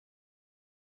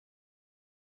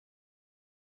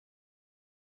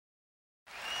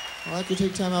I'd like to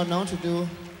take time out now to do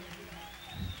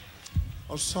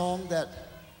a song that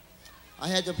I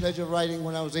had the pleasure of writing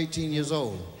when I was 18 years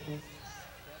old.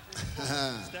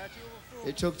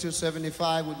 It took till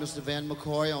 75 with Mr. Van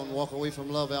McCoy on Walk Away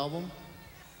from Love album.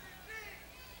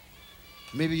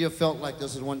 Maybe you felt like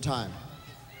this at one time.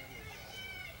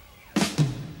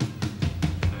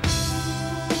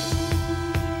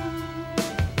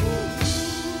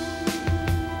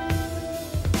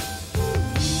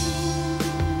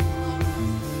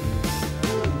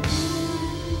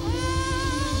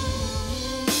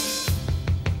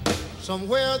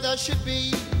 Somewhere there should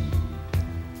be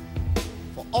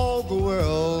for all the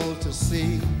world to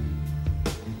see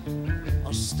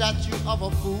a statue of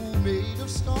a fool made of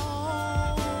stone,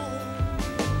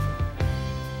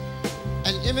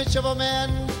 an image of a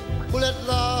man who let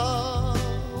love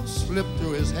slip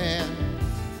through his hand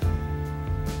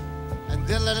and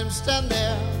then let him stand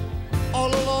there all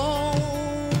alone.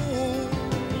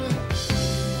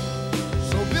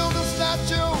 So build a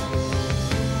statue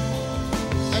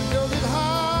and build it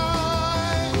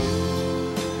high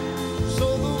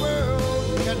so the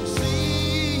world can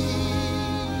see.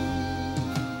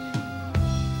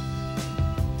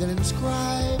 Then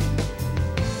inscribe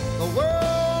the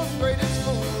world's greatest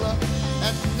fool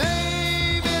and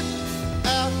name it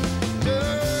after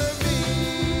me.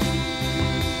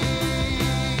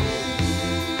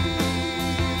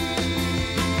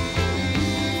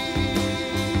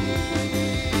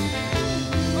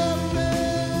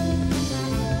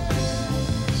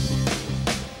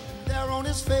 There on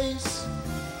his face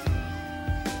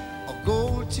a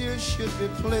gold tear should be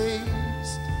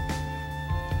placed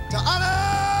to honor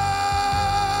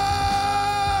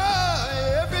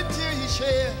every tear he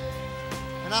shed,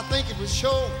 and I think it would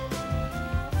show,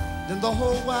 then the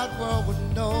whole wide world would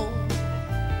know.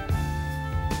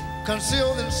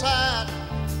 Concealed inside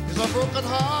is a broken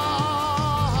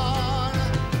heart.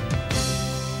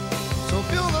 So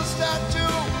build a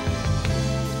statue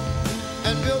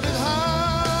and build it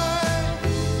high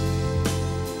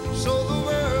so the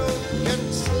world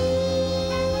can see.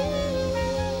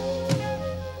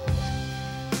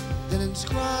 Then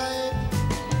inscribe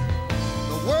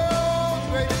the world's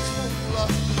greatest fool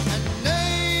and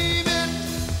name it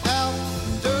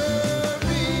after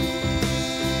me.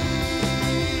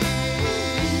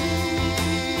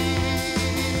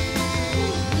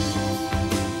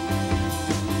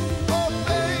 Oh,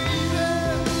 baby.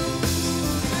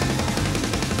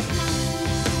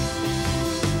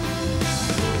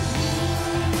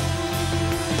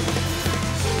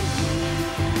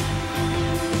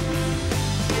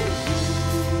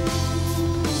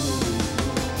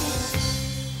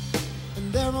 And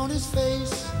there on his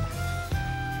face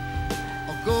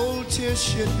a gold tear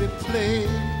should be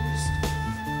placed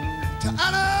to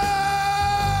honor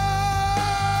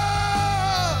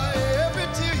every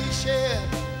tear he shed,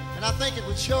 and I think it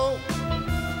would show,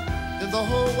 then the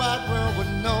whole wide world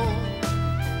would know.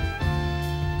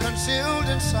 Concealed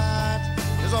inside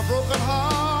is a broken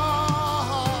heart.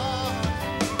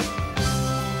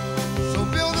 So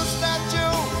build a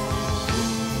statue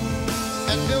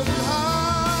and build it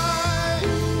high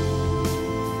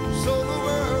so the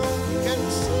world can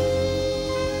see.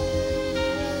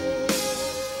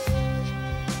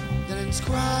 Then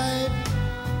inscribe